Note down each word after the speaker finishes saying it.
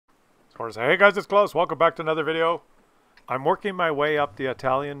Or say, hey guys, it's Klaus. Welcome back to another video. I'm working my way up the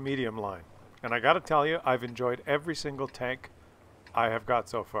Italian medium line. And I gotta tell you, I've enjoyed every single tank I have got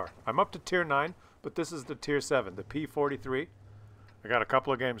so far. I'm up to tier 9, but this is the tier 7, the P43. I got a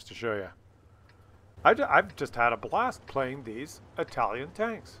couple of games to show you. I've just had a blast playing these Italian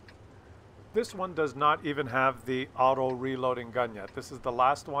tanks. This one does not even have the auto reloading gun yet. This is the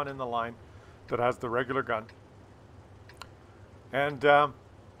last one in the line that has the regular gun. And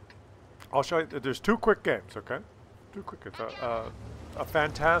I'll show you, there's two quick games, okay? Two quick, it's a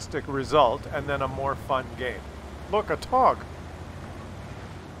fantastic result and then a more fun game. Look, a TOG.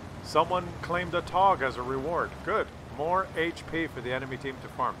 Someone claimed a TOG as a reward. Good. More HP for the enemy team to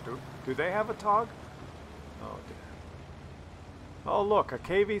farm. Do they have a TOG? Oh, dear. Oh, look, a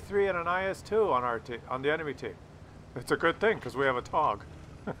KV-3 and an IS-2 on our on the enemy team. It's a good thing because we have a TOG.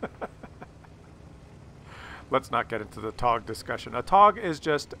 Let's not get into the TOG discussion. A TOG is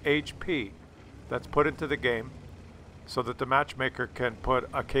just HP that's put into the game so that the matchmaker can put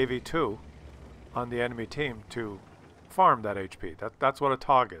a KV-2 on the enemy team to farm that HP. That's what a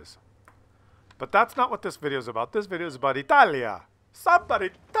TOG is. But that's not what this video is about. This video is about Italia.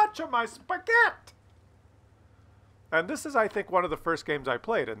 Somebody touch my spaghetti! And this is, I think, one of the first games I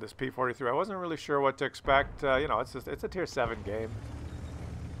played in this P43. I wasn't really sure what to expect. You know, it's a tier 7 game.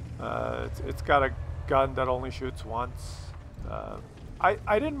 It's got a gun that only shoots once. I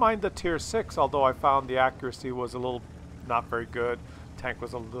didn't mind the tier 6, although I found the accuracy was a little not very good. Tank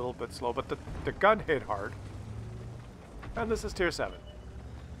was a little bit slow, but the gun hit hard. And this is tier 7.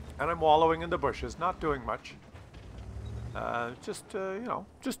 And I'm wallowing in the bushes, not doing much. You know,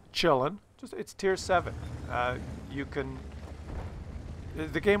 just chilling. It's tier 7. You can...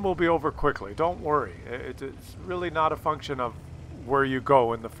 The game will be over quickly. Don't worry. It's really not a function of where you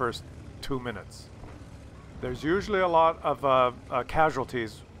go in the first 2 minutes. There's usually a lot of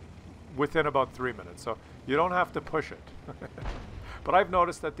casualties within about 3 minutes, so you don't have to push it. But I've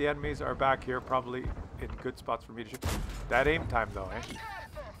noticed that the enemies are back here, probably in good spots for me to shoot. That aim time, though, eh?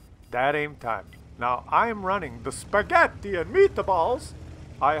 That aim time. Now, I'm running the spaghetti and meatballs.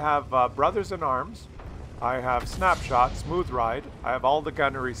 I have brothers in arms. I have snapshot, smooth ride. I have all the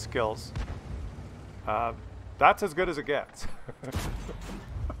gunnery skills. That's as good as it gets.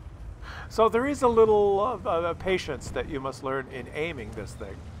 So there is a little patience that you must learn in aiming this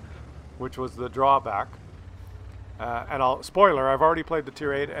thing, which was the drawback. And spoiler, I've already played the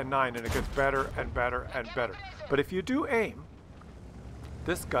tier 8 and 9, and it gets better and better and better. But if you do aim,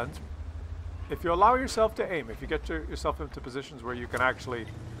 this gun's, if you allow yourself to aim, if you get yourself into positions where you can actually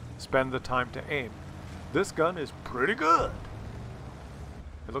spend the time to aim, this gun is pretty good.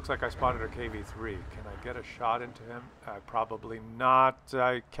 It looks like I spotted a KV-3. Can I get a shot into him? Probably not.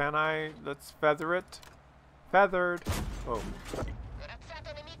 Can I? Let's feather it. Feathered. Oh.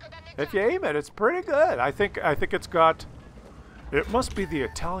 If you aim it, it's pretty good. I think it's got... It must be the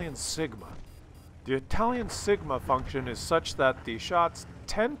Italian Sigma. The Italian Sigma function is such that the shots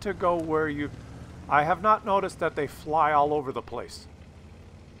tend to go where you... I have not noticed that they fly all over the place.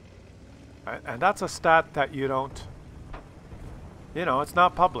 And that's a stat that you don't... You know, it's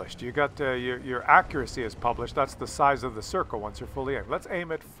not published. You got your accuracy is published. That's the size of the circle once you're fully aimed. Let's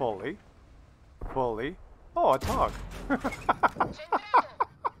aim it fully. Fully. Oh, a TOG.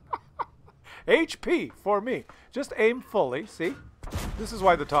 HP for me. Just aim fully. See? This is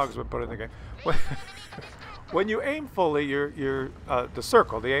why the TOG's been put in the game. When you aim fully, the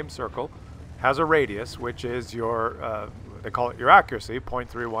circle, the aim circle, has a radius, which is your, they call it your accuracy,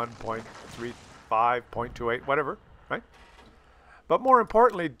 0.31, 0.35, 0.28, whatever, right? But more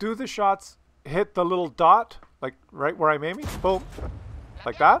importantly, do the shots hit the little dot, like right where I'm aiming? Boom.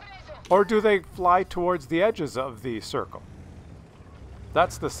 Like that? Or do they fly towards the edges of the circle?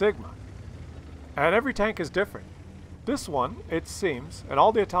 That's the Sigma. And every tank is different. This one, it seems, and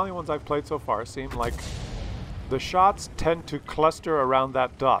all the Italian ones I've played so far seem like the shots tend to cluster around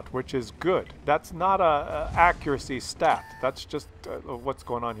that dot, which is good. That's not a accuracy stat. That's just what's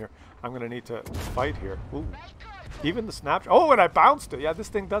going on here. I'm going to need to fight here. Ooh. Even the snapshot. Oh, and I bounced it. Yeah, this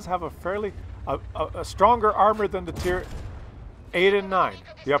thing does have a fairly a stronger armor than the tier 8 and 9.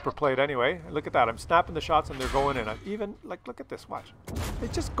 The upper plate anyway. Look at that. I'm snapping the shots and they're going in. Even, like, look at this. Watch. They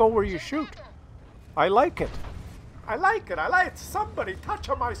just go where you shoot. I like it. I like it. I like it. Somebody touch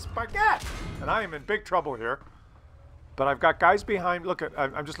on my spaghetti. And I am in big trouble here. But I've got guys behind. Look at,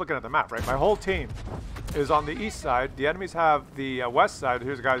 I'm just looking at the map, right? My whole team is on the east side. The enemies have the west side.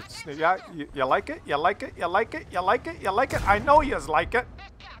 Here's a guy. Yeah, you like it? You like it? You like it? You like it? You like it? I know you like it.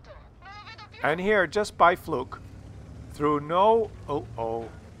 And here, just by fluke, through no... Oh,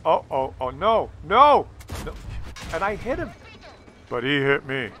 no. And I hit him. But he hit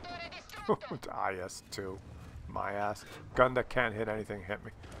me. IS-2. My ass. Gun that can't hit anything hit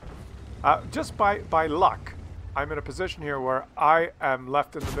me. Just by luck, I'm in a position here where I am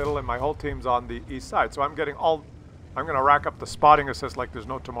left in the middle and my whole team's on the east side. So I'm getting all... I'm going to rack up the spotting assist like there's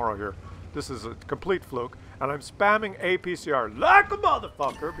no tomorrow here. This is a complete fluke. And I'm spamming APCR like a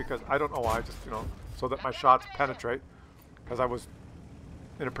motherfucker because I don't know why. Just, you know, so that my shots penetrate. Because I was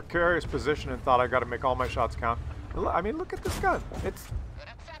in a precarious position and thought I got to make all my shots count. I mean, look at this gun. It's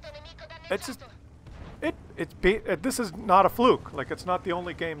just... this is not a fluke. Like, it's not the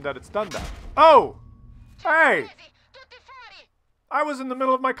only game that it's done that. Oh! Hey! I was in the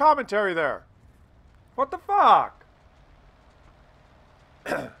middle of my commentary there. What the fuck?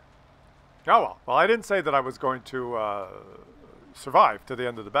 Oh, well. Well, I didn't say that I was going to survive to the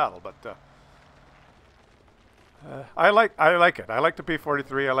end of the battle, but I like it. I like the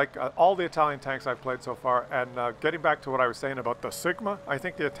P-43. I like all the Italian tanks I've played so far. And getting back to what I was saying about the Sigma, I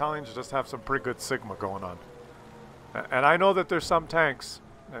think the Italians just have some pretty good Sigma going on. And I know that there's some tanks,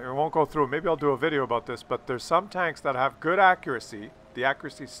 I won't go through, maybe I'll do a video about this, but there's some tanks that have good accuracy, the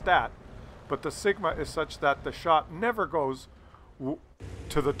accuracy stat, but the Sigma is such that the shot never goes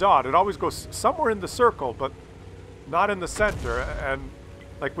to the dot. It always goes somewhere in the circle, but not in the center. And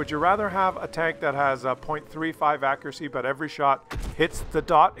like, would you rather have a tank that has a 0.35 accuracy, but every shot hits the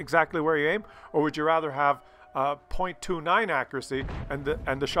dot exactly where you aim? Or would you rather have 0.29 accuracy and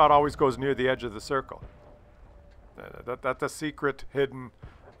the shot always goes near the edge of the circle? That's a secret, hidden,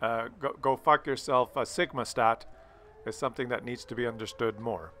 go fuck yourself Sigma stat is something that needs to be understood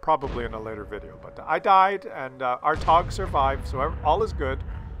more. Probably in a later video. But I died, and our Tog survived, so all is good.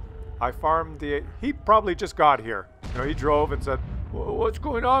 I farmed the... He probably just got here. You know, he drove and said, "What's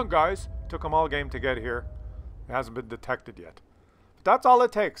going on, guys?" Took him all game to get here. It hasn't been detected yet. But that's all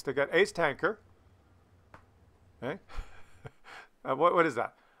it takes to get Ace Tanker. Okay? What is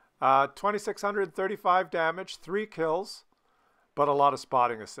that? 2,635 damage, 3 kills, but a lot of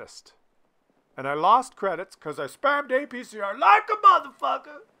spotting assist. And I lost credits because I spammed APCR like a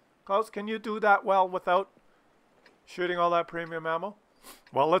motherfucker. Klaus, can you do that well without shooting all that premium ammo?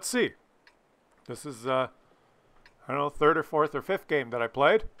 Well, let's see. This is, I don't know, 3rd or 4th or 5th game that I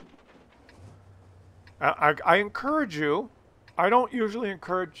played. I encourage you. I don't usually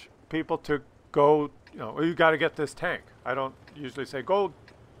encourage people to go, you know, you got to get this tank. I don't usually say, go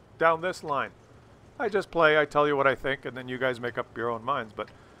down this line. I just play, I tell you what I think, and then you guys make up your own minds. But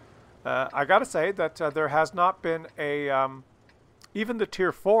I got to say that there has not been a, even the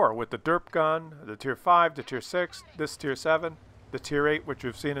Tier 4 with the derp gun, the Tier 5, the Tier 6, this Tier 7, the Tier 8, which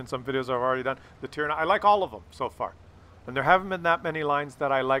you've seen in some videos I've already done, the Tier 9. I like all of them so far. And there haven't been that many lines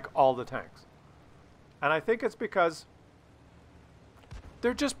that I like all the tanks. And I think it's because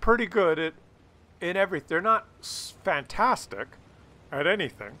they're just pretty good in everything. They're not fantastic at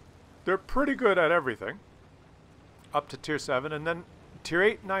anything. They're pretty good at everything up to Tier 7. And then Tier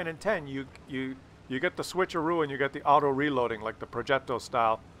 8, 9, and 10, you get the switcheroo and you get the auto reloading, like the Progetto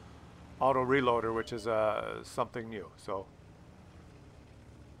style auto reloader, which is something new. So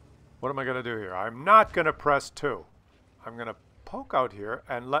what am I going to do here? I'm not going to press 2. I'm going to poke out here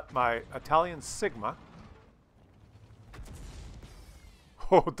and let my Italian Sigma,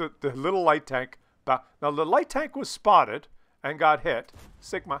 the little light tank. Now the light tank was spotted and got hit.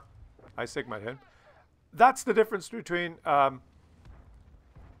 I Sigma'd him. That's the difference between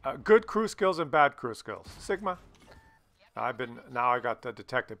good crew skills and bad crew skills. Sigma. Now I got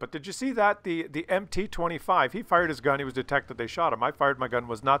detected. But did you see that? The MT-25, he fired his gun, he was detected, they shot him. I fired my gun,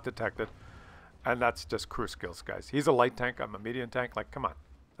 was not detected. And that's just crew skills, guys. He's a light tank, I'm a medium tank. Like, come on.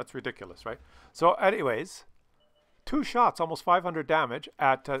 That's ridiculous, right? So anyways, 2 shots, almost 500 damage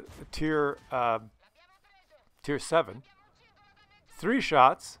at tier 7. 3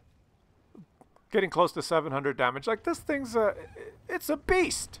 shots, getting close to 700 damage. Like, this thing's it's a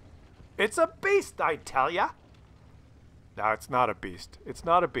beast. It's a beast, I tell ya. No, it's not a beast. It's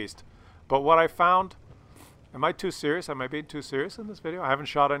not a beast. But what I found... Am I too serious? Am I being too serious in this video? I haven't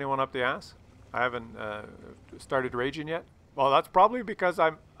shot anyone up the ass. I haven't started raging yet. Well, that's probably because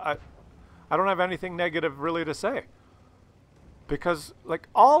I don't have anything negative really to say. Because, like,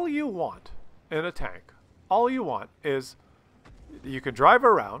 all you want in a tank, all you want is you can drive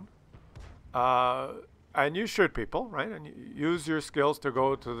around and you shoot people, right? And you use your skills to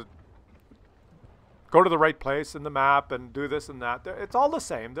go to the right place in the map and do this and that. It's all the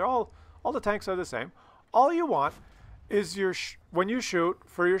same. All the tanks are the same. All you want is when you shoot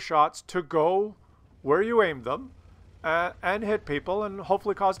for your shots to go where you aim them and hit people and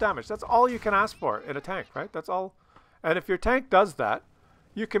hopefully cause damage. That's all you can ask for in a tank, right? That's all. And if your tank does that,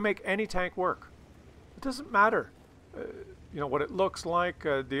 you can make any tank work. It doesn't matter. you know, what it looks like,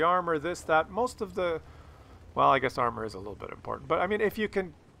 the armor, this, that. Most of the, well, I guess armor is a little bit important. But I mean, if you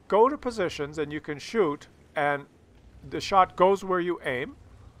can go to positions and you can shoot and the shot goes where you aim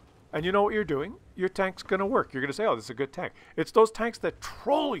and you know what you're doing, your tank's going to work. You're going to say, oh, this is a good tank. It's those tanks that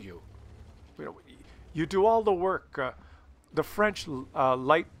troll you. You know, you do all the work. The French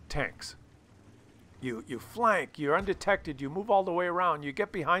light tanks. You flank, you're undetected, you move all the way around, you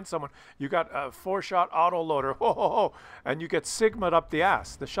get behind someone, you got a 4-shot autoloader, ho, ho, ho, and you get sigma'd up the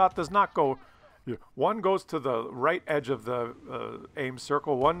ass. The shot does not go, one goes to the right edge of the aim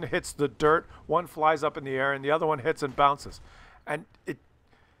circle, one hits the dirt, one flies up in the air, and the other one hits and bounces. And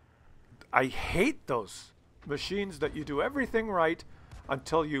I hate those machines that you do everything right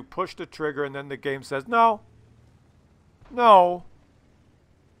until you push the trigger and then the game says, no, no.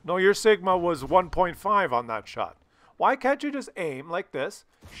 No, your Sigma was 1.5 on that shot. Why can't you just aim like this,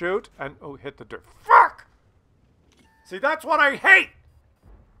 shoot, and oh, hit the dirt? Fuck! See, that's what I hate!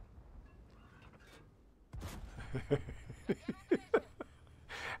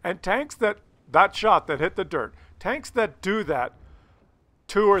 And tanks that shot that hit the dirt, tanks that do that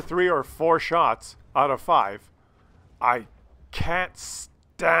 2 or 3 or 4 shots out of 5, I can't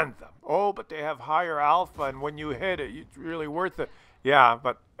stand them. Oh, but they have higher alpha, and when you hit it, it's really worth it. Yeah,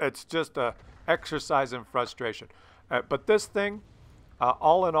 but it's just a exercise in frustration. But this thing,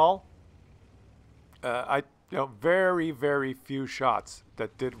 all in all, very, very few shots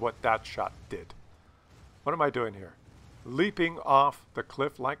that did what that shot did. What am I doing here? Leaping off the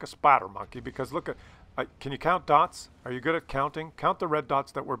cliff like a spider monkey, because look at, can you count dots? Are you good at counting? Count the red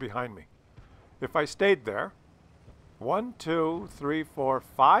dots that were behind me. If I stayed there, 1, 2, 3, 4,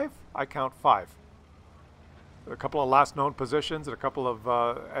 5, I count 5. A couple of last known positions and a couple of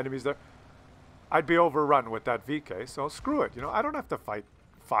enemies there. I'd be overrun with that VK, so screw it. You know, I don't have to fight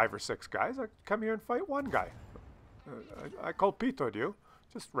 5 or 6 guys. I come here and fight 1 guy. I colpitoed you.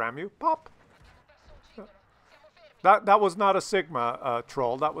 Just ram you. Pop. That was not a Sigma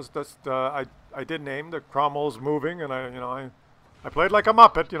troll. That was just I didn't aim. The Cromwell's moving, and I played like a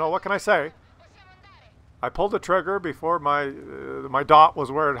Muppet. You know, what can I say? I pulled the trigger before my dot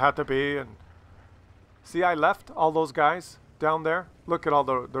was where it had to be, and see, I left all those guys down there. Look at all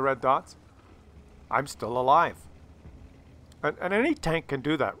the red dots. I'm still alive. And any tank can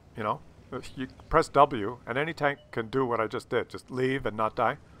do that, you know. If you press W, and any tank can do what I just did. Just leave and not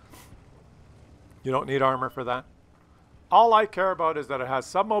die. You don't need armor for that. All I care about is that it has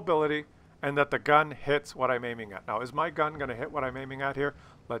some mobility and that the gun hits what I'm aiming at. Now, is my gun going to hit what I'm aiming at here?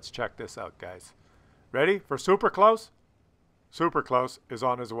 Let's check this out, guys. Ready for super close? Super close is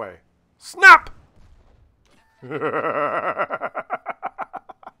on his way. Snap!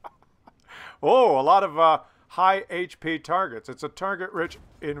 Oh, a lot of high HP targets. It's a target-rich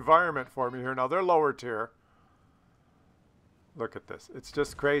environment for me here. Now, they're lower tier. Look at this. It's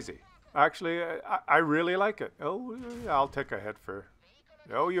just crazy. Actually, I really like it. Oh, yeah, I'll take a hit for...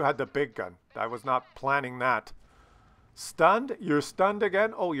 Oh, you had the big gun. I was not planning that. Stunned? You're stunned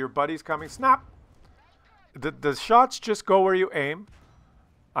again? Oh, your buddy's coming. Snap! The shots just go where you aim.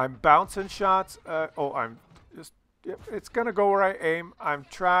 I'm bouncing shots. I'm just... It's going to go where I aim. I'm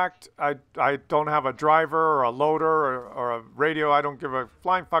tracked. I don't have a driver or a loader or a radio. I don't give a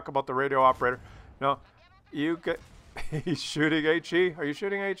flying fuck about the radio operator. No, you get... He's shooting HE. Are you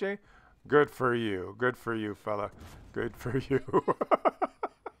shooting HE? Good for you. Good for you, fella. Good for you.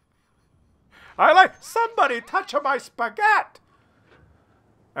 I like somebody touching my Spaghet.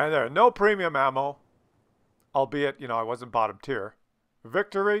 And there, no premium ammo. Albeit, you know, I wasn't bottom tier.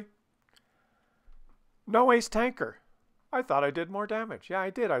 Victory. No ace tanker. I thought I did more damage. Yeah, I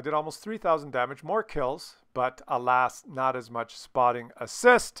did. I did almost 3,000 damage, more kills, but alas, not as much spotting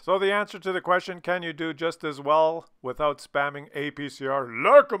assist. So the answer to the question, can you do just as well without spamming APCR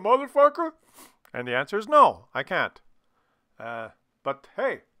like a motherfucker? And the answer is no, I can't. But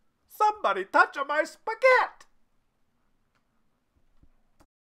hey, somebody touch my Spaghet!